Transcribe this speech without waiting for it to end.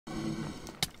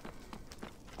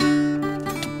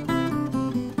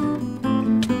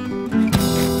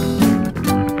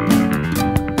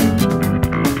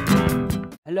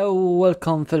Hello,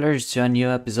 welcome fillers to a new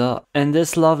episode. In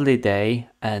this lovely day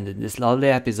and in this lovely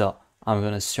episode, I'm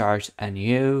gonna start a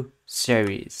new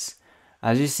series.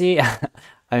 As you see,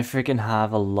 I freaking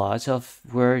have a lot of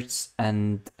words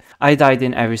and I died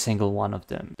in every single one of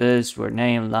them. This word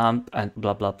name, lamp, and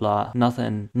blah blah blah.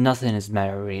 Nothing is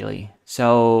matter really.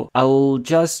 So I will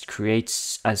just create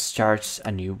and start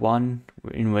a new one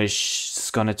in which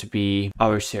it's gonna to be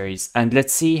our series, and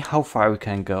let's see how far we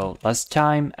can go. Last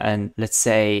time, and let's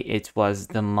say it was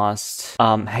the most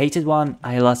hated one,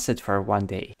 I lasted for 1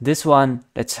 day. This one,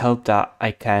 let's hope that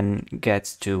I can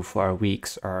get to 4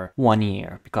 weeks or 1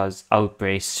 year, because I would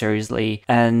pray seriously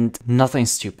and nothing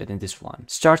stupid in this one.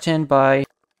 Starting by,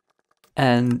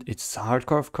 and it's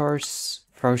hardcore of course.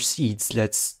 For seeds,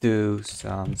 let's do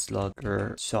some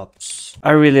slugger subs.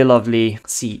 Are really lovely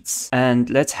seeds.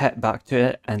 And let's head back to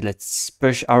it and let's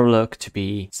push our look to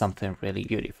be something really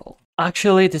beautiful.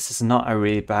 Actually, this is not a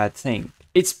really bad thing.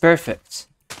 It's perfect.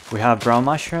 We have brown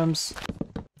mushrooms.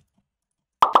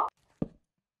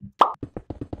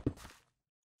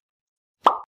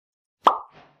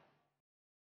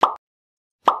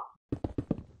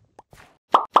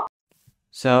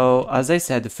 So, as I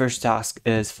said, the first task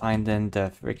is finding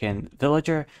the freaking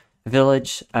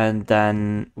village, and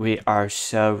then we are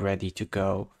so ready to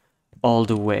go all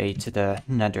the way to the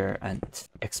nether and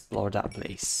explore that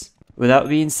place. With that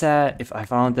being said, if I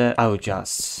found it, I would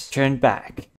just turn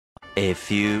back. A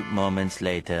few moments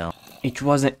later. It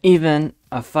wasn't even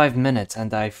 5 minutes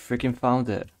and I freaking found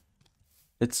it.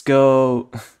 Let's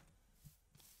go.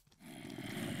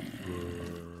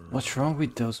 What's wrong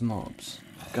with those mobs?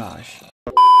 Gosh.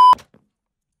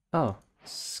 Oh,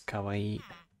 it's kawaii.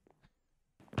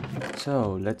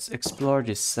 So, let's explore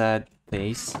this sad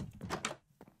place.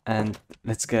 And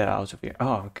let's get out of here.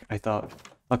 Oh, I thought...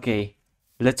 Okay,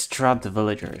 let's trap the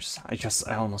villagers.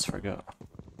 I almost forgot.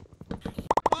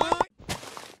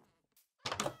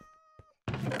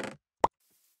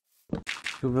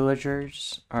 Two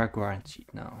villagers are guaranteed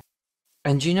now.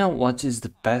 And you know what is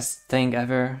the best thing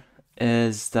ever?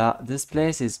 Is that this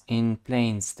place is in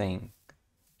plains thing.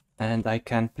 And I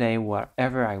can play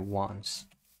wherever I want.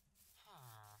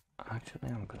 Actually,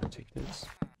 I'm gonna take this.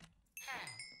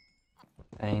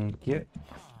 Thank you.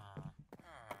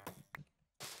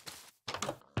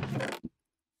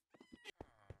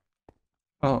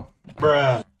 Oh,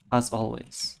 bruh. As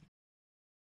always.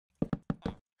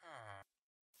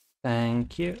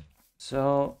 Thank you.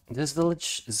 So, this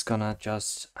village is gonna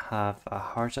just have a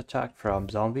heart attack from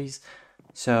zombies,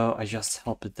 so I just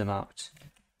helped them out.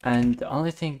 And the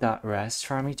only thing that rests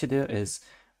for me to do is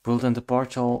building the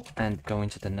portal and go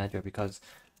into the nether, because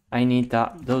I need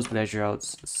those pleasure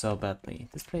outs so badly.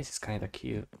 This place is kinda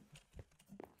cute.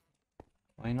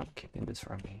 Why not keeping this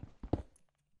for me?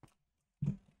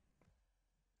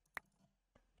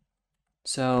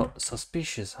 So,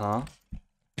 suspicious, huh?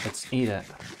 Let's eat it.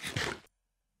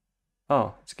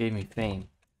 Oh, it gave me fame.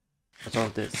 What's all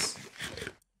this?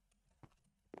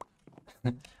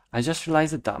 I just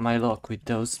realized that my luck with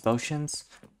those potions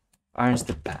aren't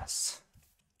the best.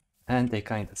 And they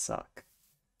kinda suck.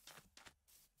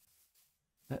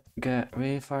 Let's get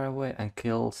really far away and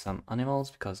kill some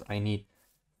animals because I need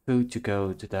food to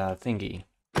go to the thingy.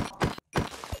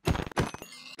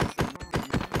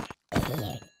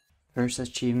 First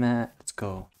achievement, let's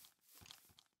go.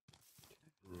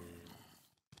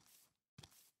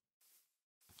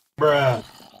 Bruh.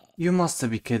 You must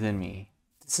be kidding me.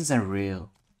 This isn't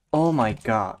real. Oh my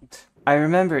god. I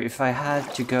remember if I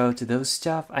had to go to those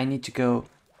stuff, I need to go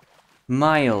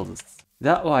miles.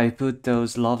 That's why I put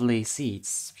those lovely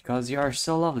seeds, because you are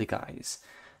so lovely, guys.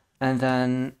 And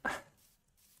then...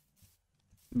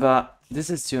 But this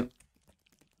is too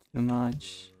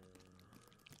much.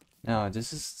 No,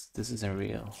 this isn't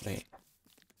real. Wait.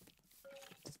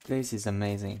 This place is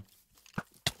amazing.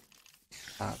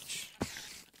 Ouch.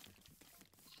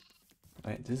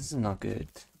 Wait, this is not good.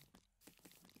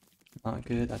 Not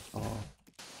good at all.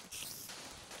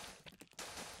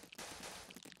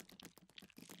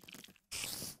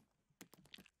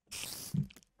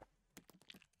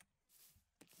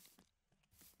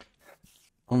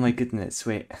 Oh my goodness,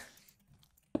 wait.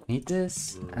 Need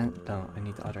this? And no, I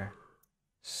need the other.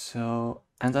 So,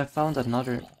 and I found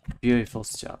another beautiful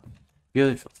stuff.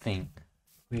 Beautiful thing.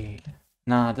 Wait.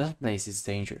 Nah, that place is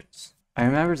dangerous. I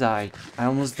remember that I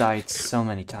almost died so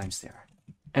many times there.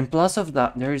 And plus of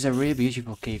that, there is a really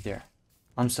beautiful cave there.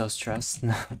 I'm so stressed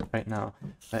right now.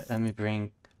 But let me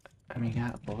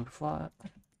get a bucket of water.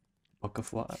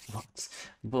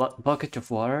 Bucket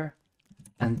of water.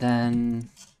 And then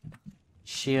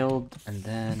shield, and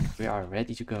then we are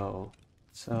ready to go.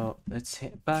 So let's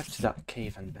head back to that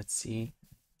cave and let's see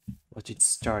What its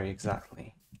story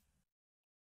exactly.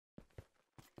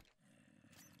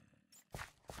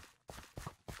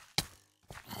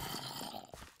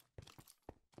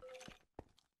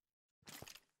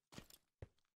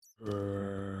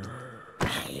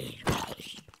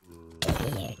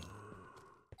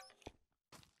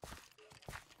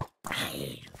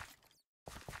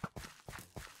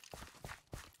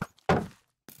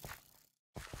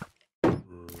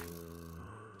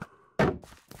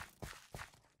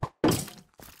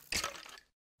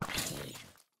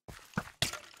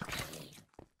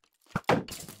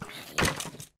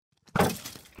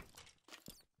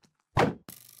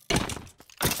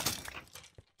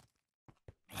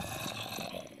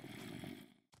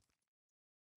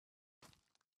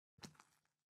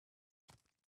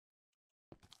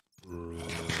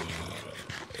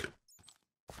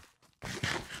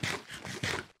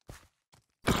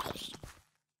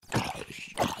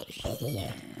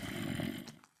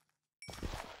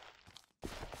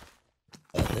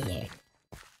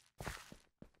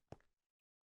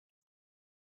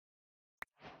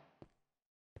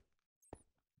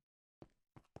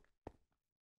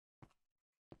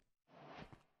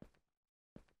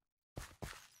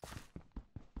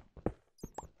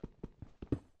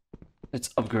 Let's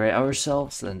upgrade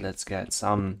ourselves and let's get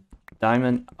some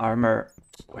diamond armor.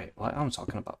 Wait, what am I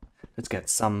talking about? Let's get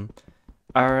some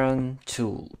iron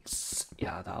tools.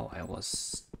 Yeah, that I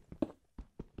was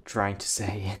trying to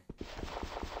say.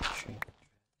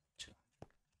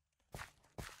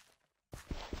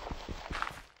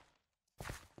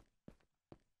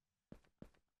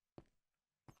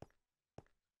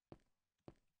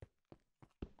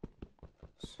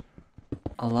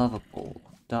 A lava pool.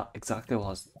 That exactly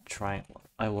was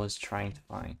I was trying to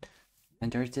find.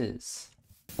 And there it is.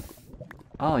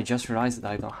 Oh, I just realized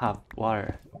that I don't have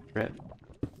water. Rip.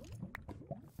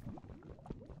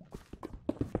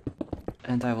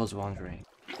 And I was wondering.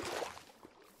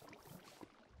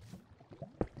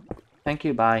 Thank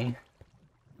you, bye.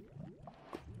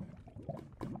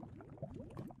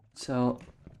 So,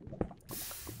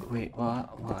 wait,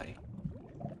 what? Why?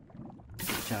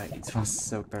 Yeah, it was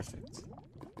so perfect.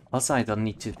 Also, I don't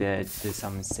need to do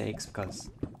some mistakes because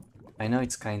I know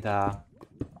it's kinda...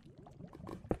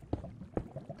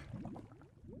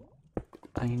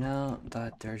 I know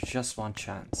that there's just one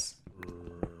chance.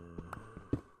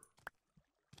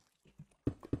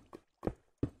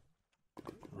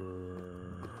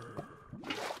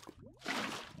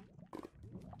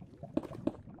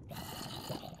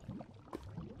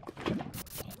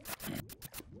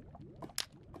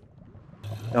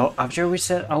 So after we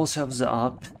set ourselves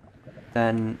up,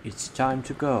 then it's time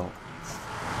to go.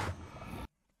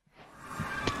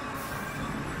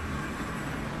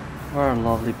 What a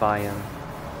lovely biome.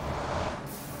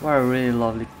 What a really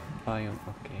lovely biome.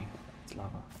 Okay, it's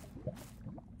lava.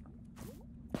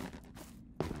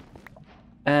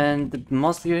 And the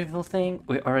most beautiful thing,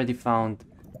 we already found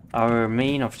our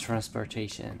mean of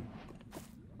transportation.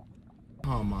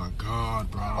 Oh my god,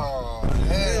 bro. Oh,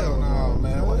 hell no,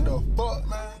 man. What the fuck,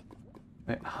 man?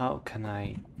 Wait, how can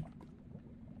I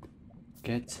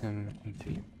get him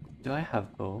into... Do I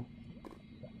have bow?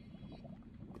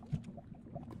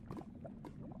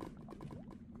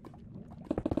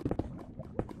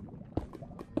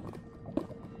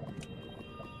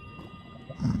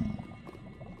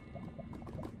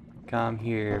 Come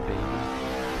here, baby.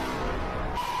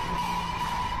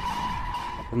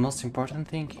 The most important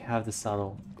thing, you have the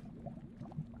saddle.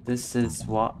 This is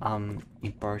what I'm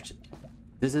important.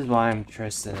 This is why I'm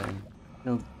interested in.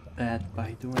 Feel bad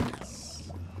by doing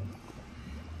this.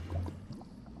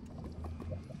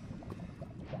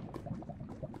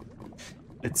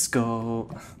 Let's go.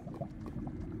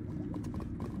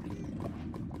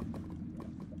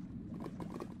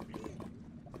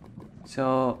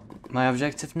 So my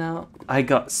objective now, I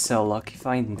got so lucky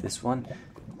finding this one.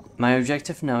 My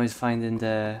objective now is finding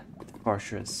the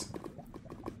fortress.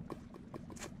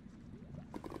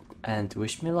 And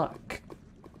wish me luck.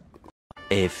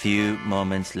 A few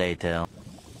moments later.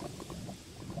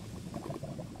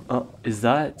 Oh, is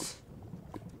that?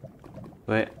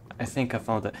 Wait, I think I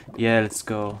found it. Yeah, let's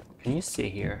go. Can you stay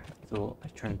here? So I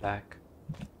turn back.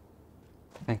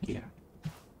 Thank you.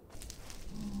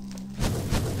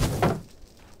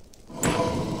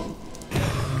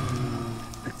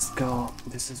 Let's go.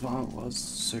 This is what I was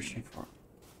searching for.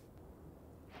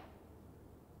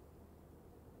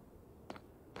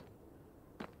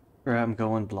 Where I'm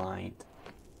going blind.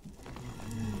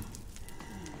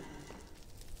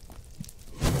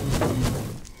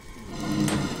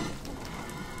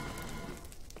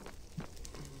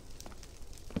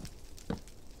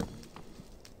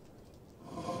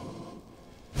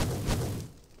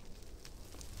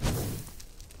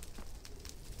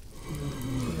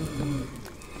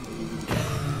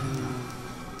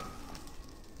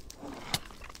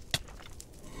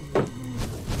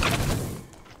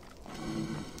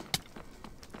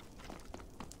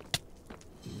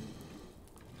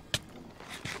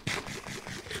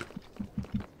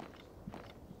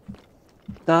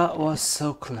 That was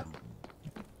so close.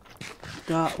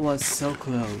 That was so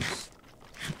close.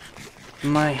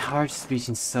 My heart's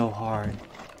beating so hard.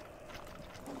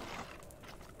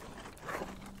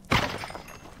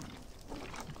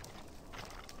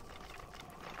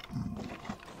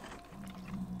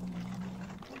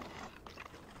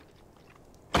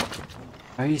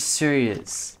 Are you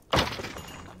serious?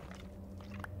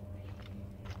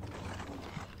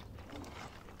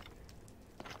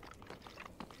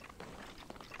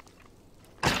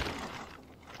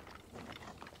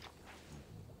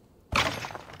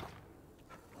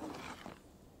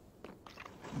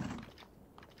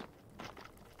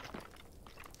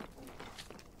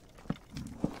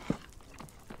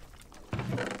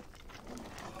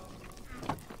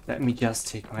 Let me just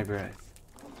take my breath.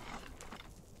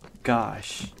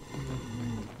 Gosh.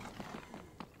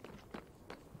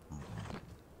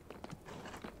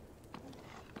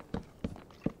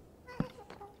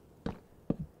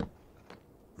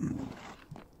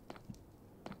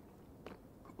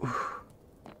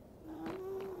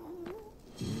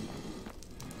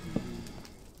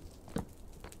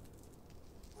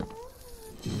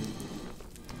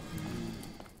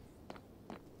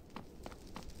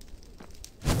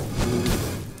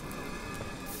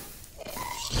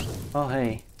 Oh,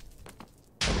 hey.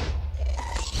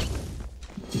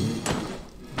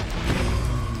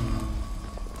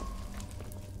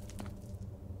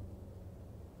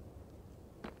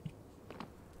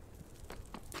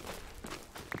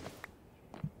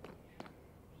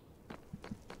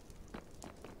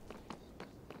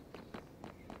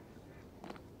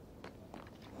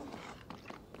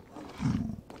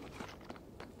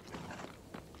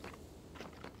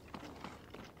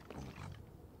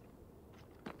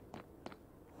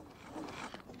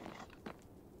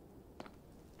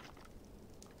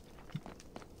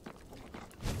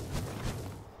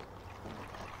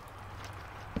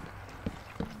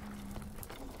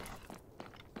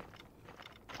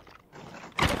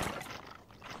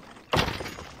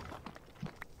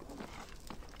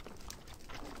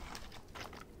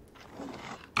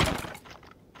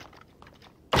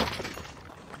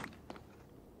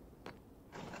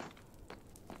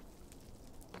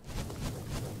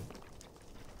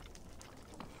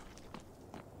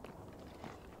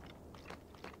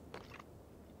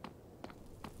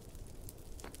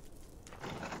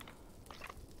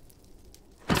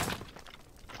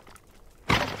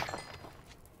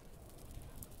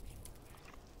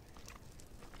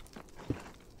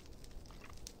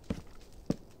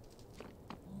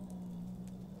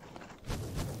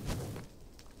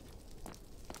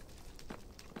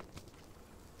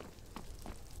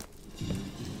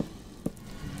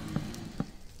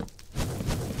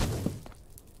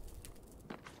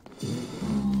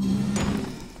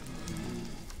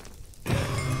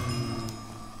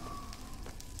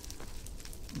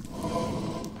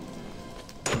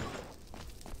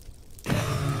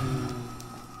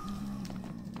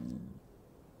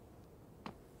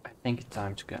 I think it's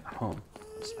time to get home.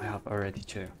 I have already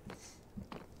two.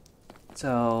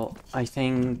 So I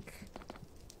think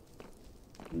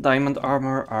diamond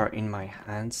armor are in my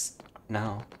hands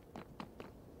now.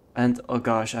 And oh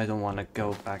gosh, I don't want to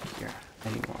go back here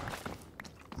anymore.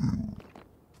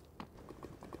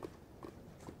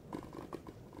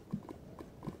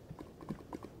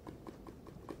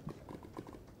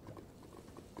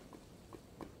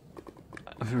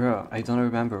 Bro, I don't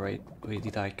remember where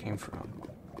did I came from.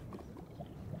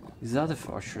 Is that a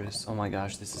fortress? Oh my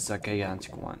gosh, this is a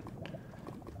gigantic one.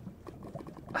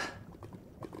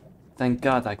 Thank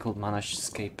God I could manage to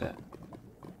escape it.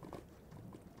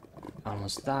 I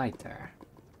almost died there.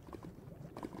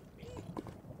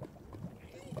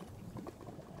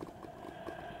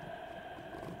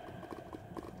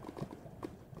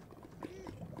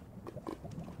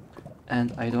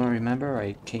 And I don't remember where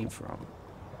I came from.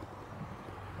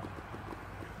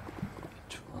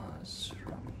 It was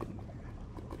from here.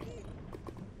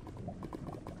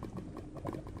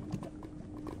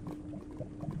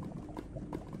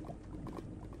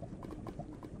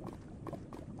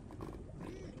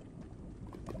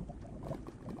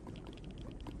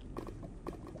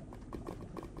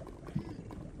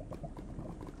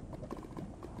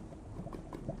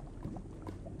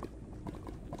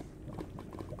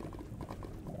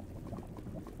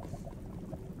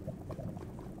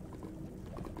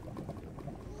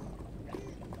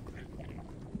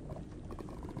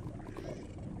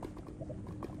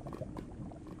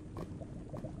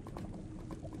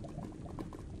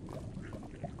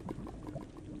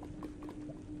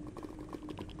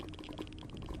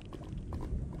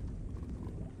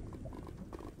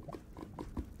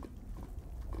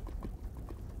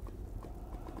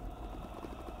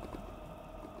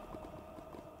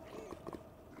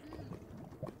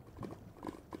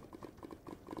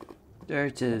 There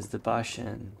it is, the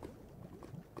Bashan.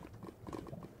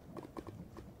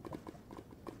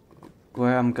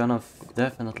 Where I'm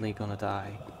definitely gonna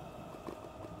die.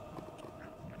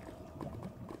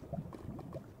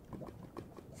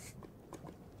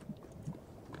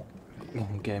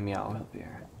 Get me out of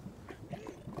here.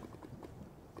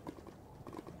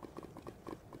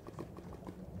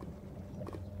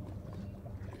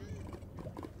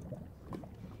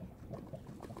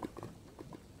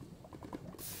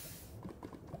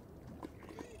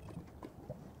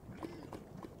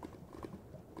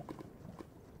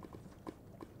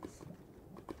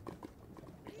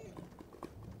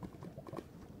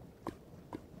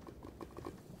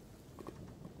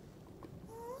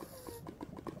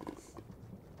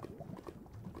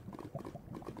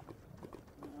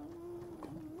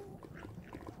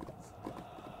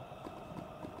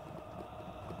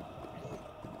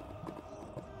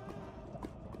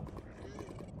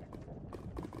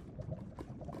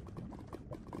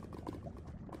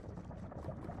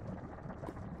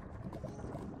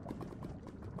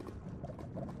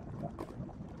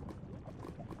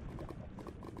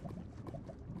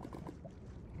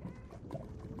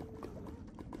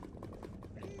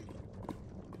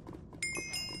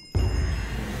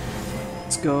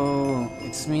 Let's go.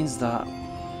 It means that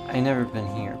I never been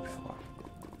here before.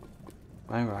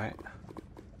 Am I right?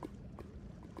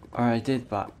 Or I did,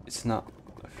 but it's not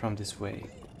from this way.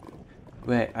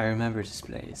 Wait, I remember this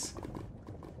place.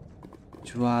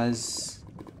 It was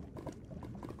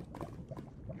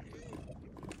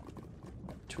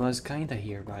kinda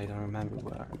here, but I don't remember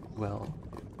where. Well,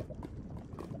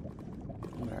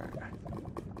 where?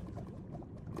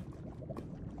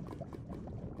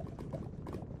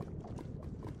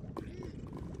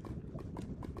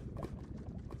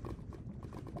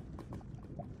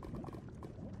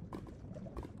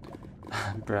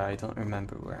 Bruh, I don't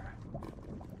remember where.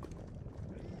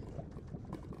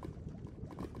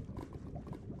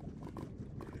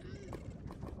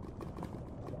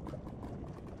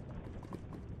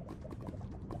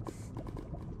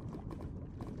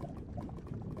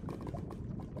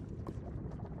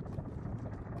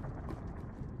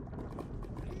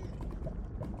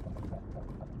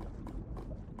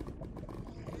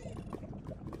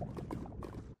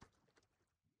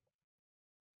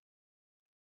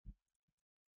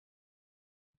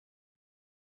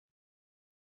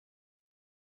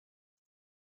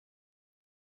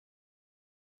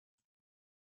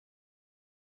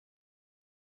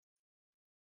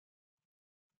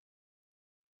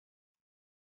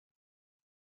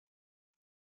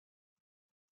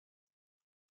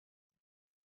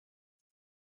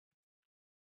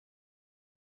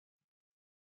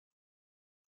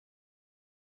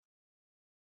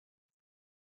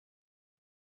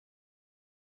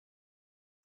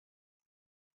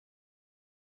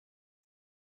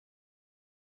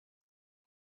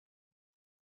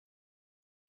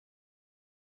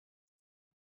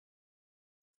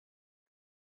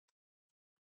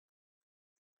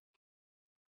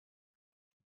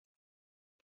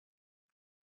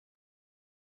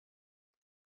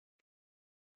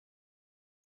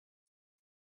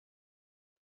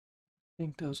 I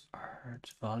think those are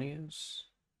the values.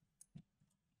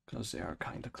 Because they are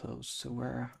kinda close to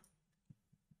where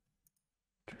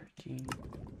 13.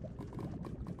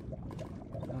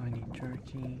 So I need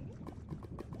 30,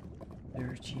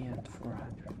 30 and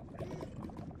 400.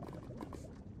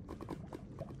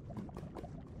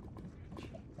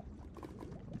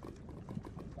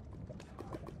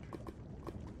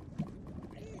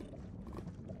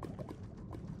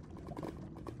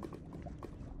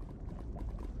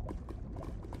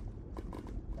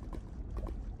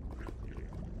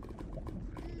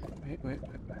 Wait.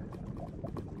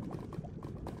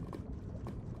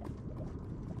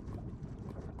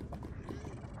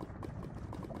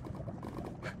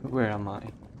 Where am I?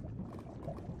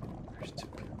 Where's the...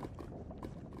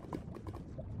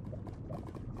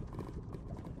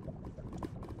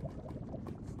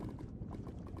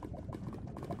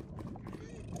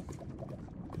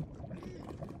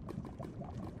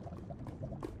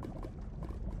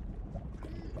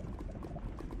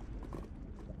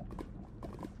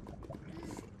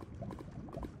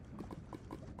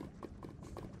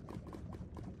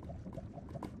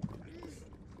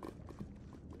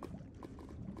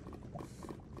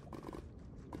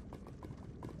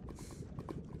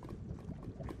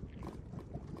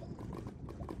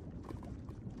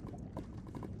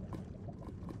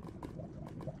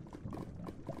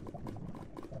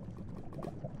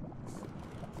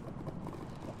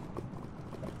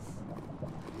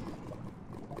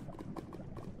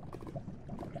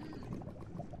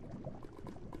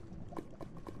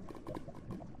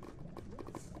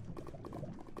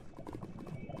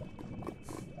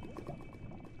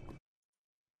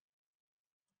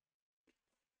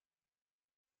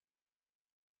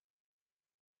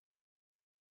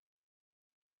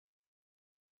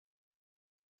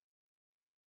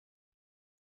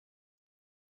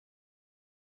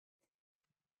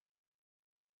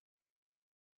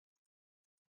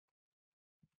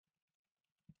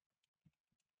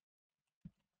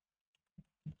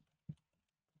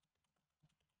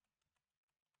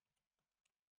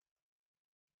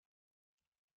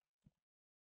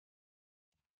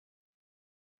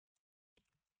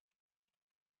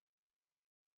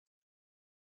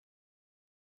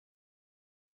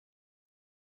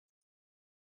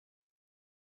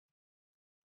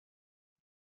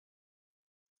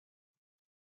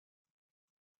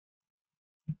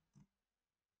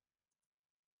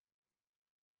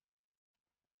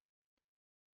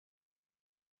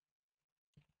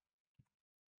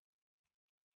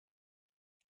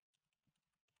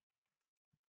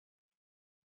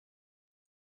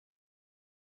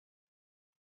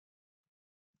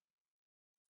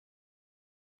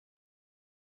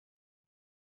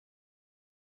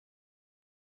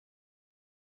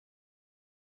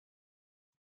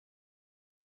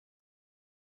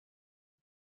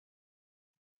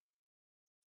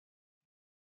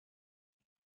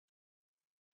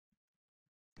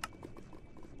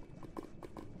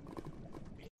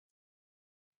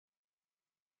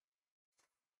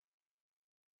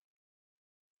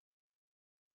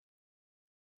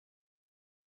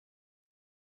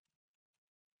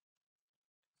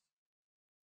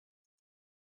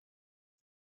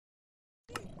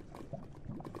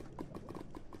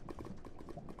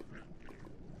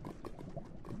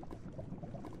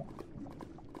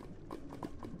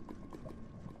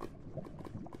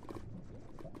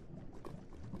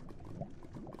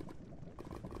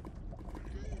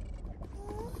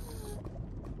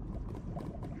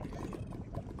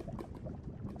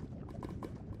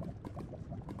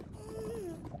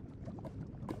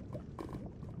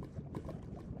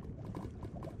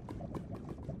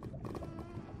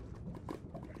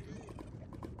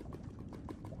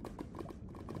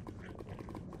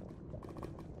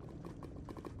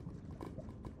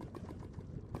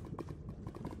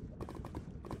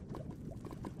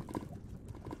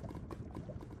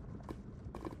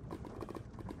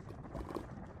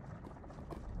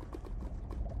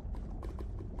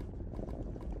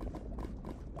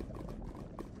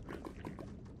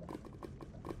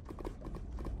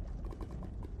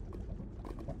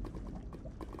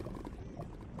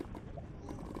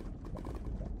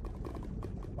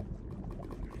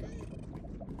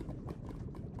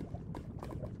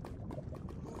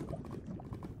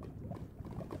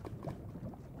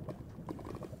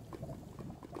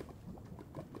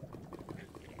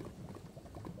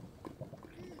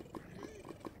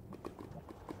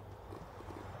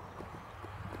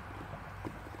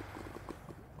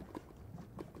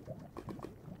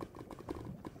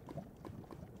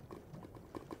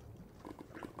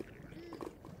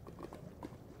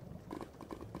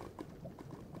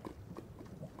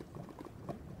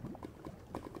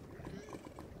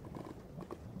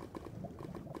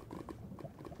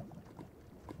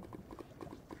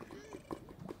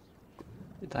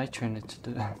 And I turn it to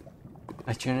the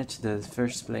I turn it to the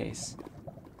first place.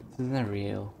 This isn't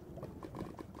real.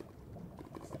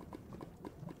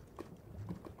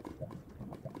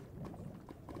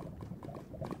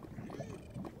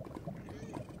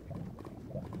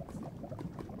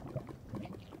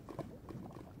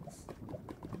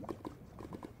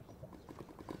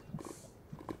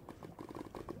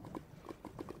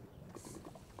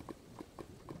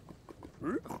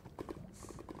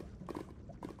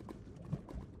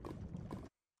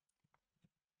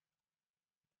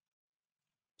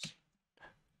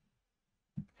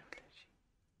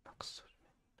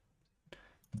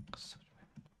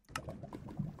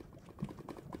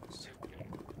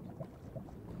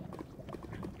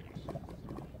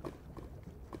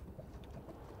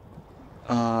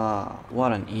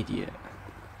 What an idiot.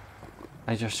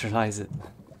 I just realized it.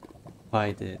 What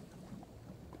I did.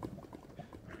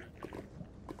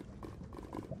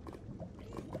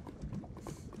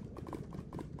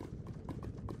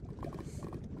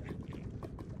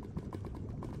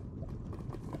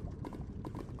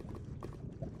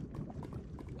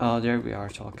 Oh, there we are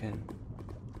talking.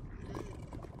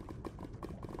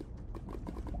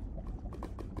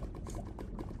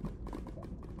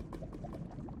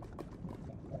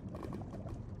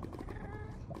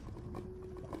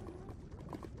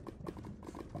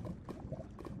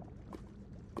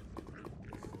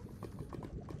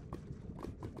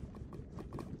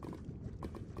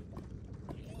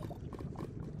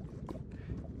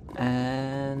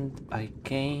 And I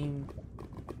came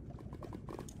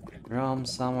from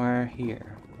somewhere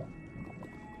here.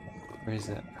 Where is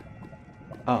it?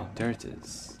 Oh, there it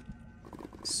is.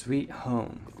 Sweet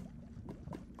home.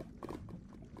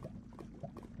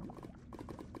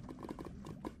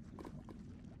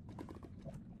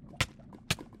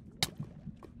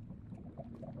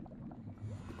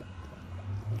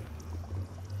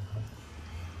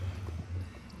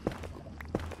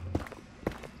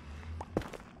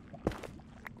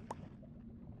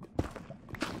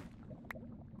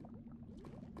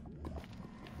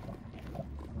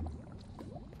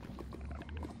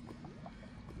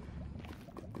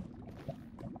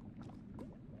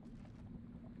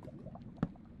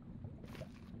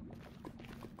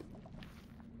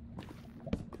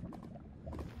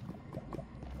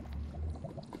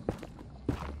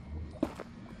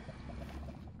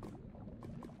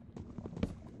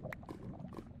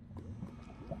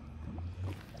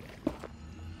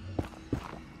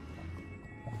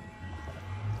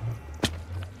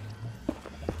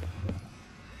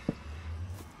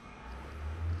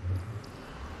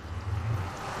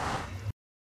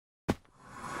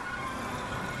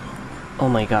 Oh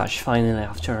my gosh, finally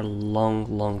after a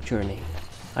long journey,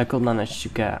 I could manage to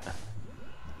get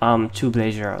 2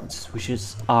 blazer rods, which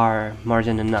are more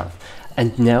than enough.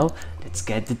 And now, let's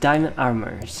get the diamond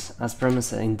armors, as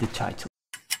promised in the title.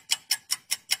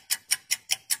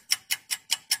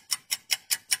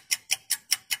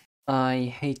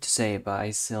 I hate to say it, but I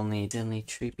still need only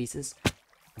 3 pieces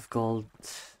of gold,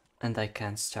 and I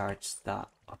can start that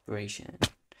operation.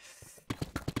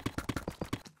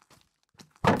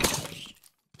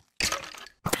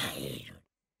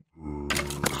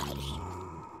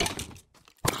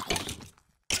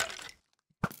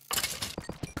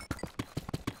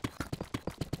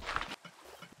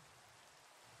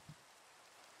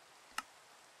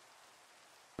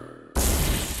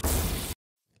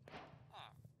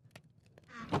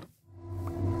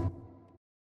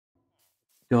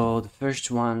 So the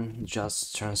first one,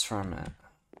 just transform it.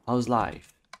 How's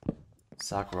life?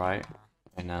 Suck, right?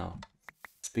 I know.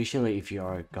 Especially if you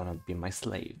are gonna be my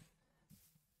slave.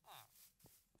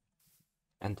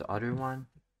 And the other one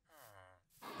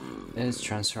is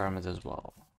transform it as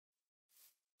well.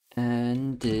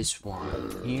 And this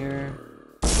one here,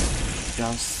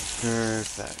 just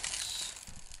perfect.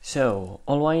 So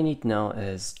all I need now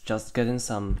is just getting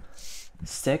some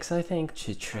sticks, I think,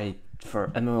 to trade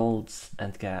for emeralds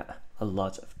and get a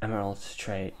lot of emeralds to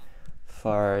trade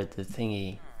for the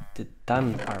thingy, the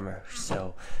diamond armor.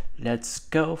 So let's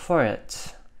go for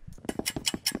it.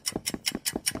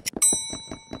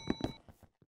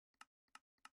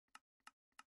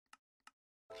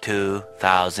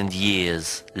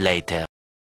 $2,000 later.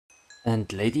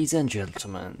 And ladies and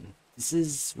gentlemen, this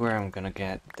is where I'm gonna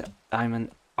get the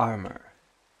diamond armor.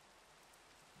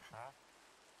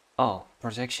 Oh,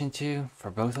 protection 2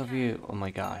 for both of you. Oh my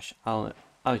gosh, I'll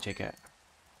take it.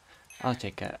 I'll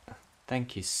take it.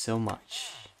 Thank you so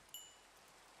much.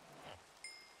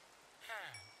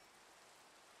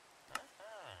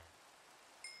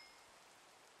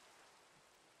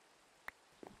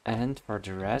 And for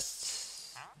the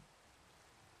rest,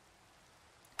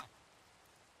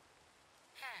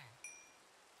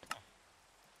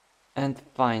 And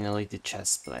finally the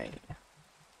chest plate.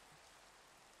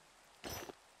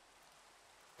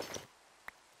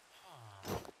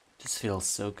 Just feels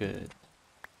so good.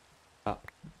 Oh.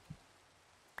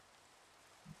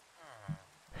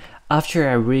 After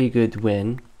a really good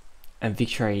win and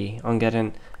victory on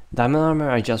getting diamond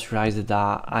armor, I just realized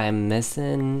that I'm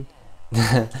missing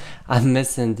I'm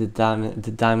missing the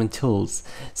diamond tools.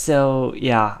 So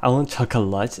yeah, I won't talk a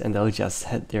lot and I'll just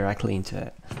head directly into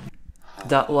it.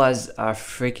 That was a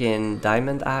freaking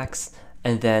diamond axe,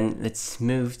 and then let's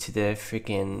move to the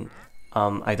freaking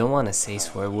I don't want to say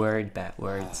swear word, bad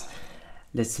words.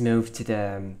 Let's move to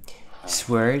the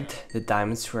sword, the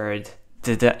diamond sword.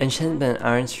 The enchantment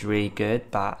aren't really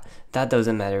good, but that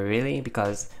doesn't matter really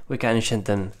because we can enchant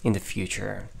them in the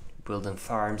future, building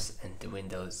farms and doing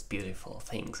those beautiful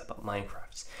things about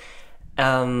Minecraft.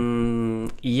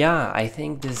 Yeah, I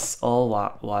think this all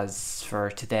what was for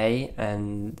today,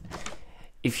 and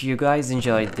if you guys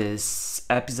enjoyed this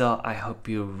episode, I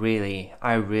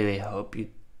really hope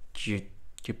you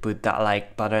put that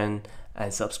like button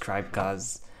and subscribe,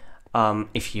 because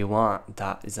if you want,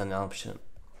 that is an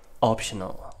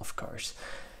optional of course.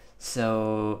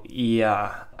 So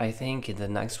yeah, I think in the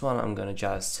next one I'm gonna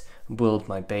just build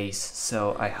my base.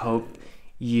 So I hope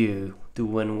you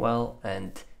doing well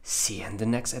and see you in the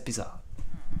next episode.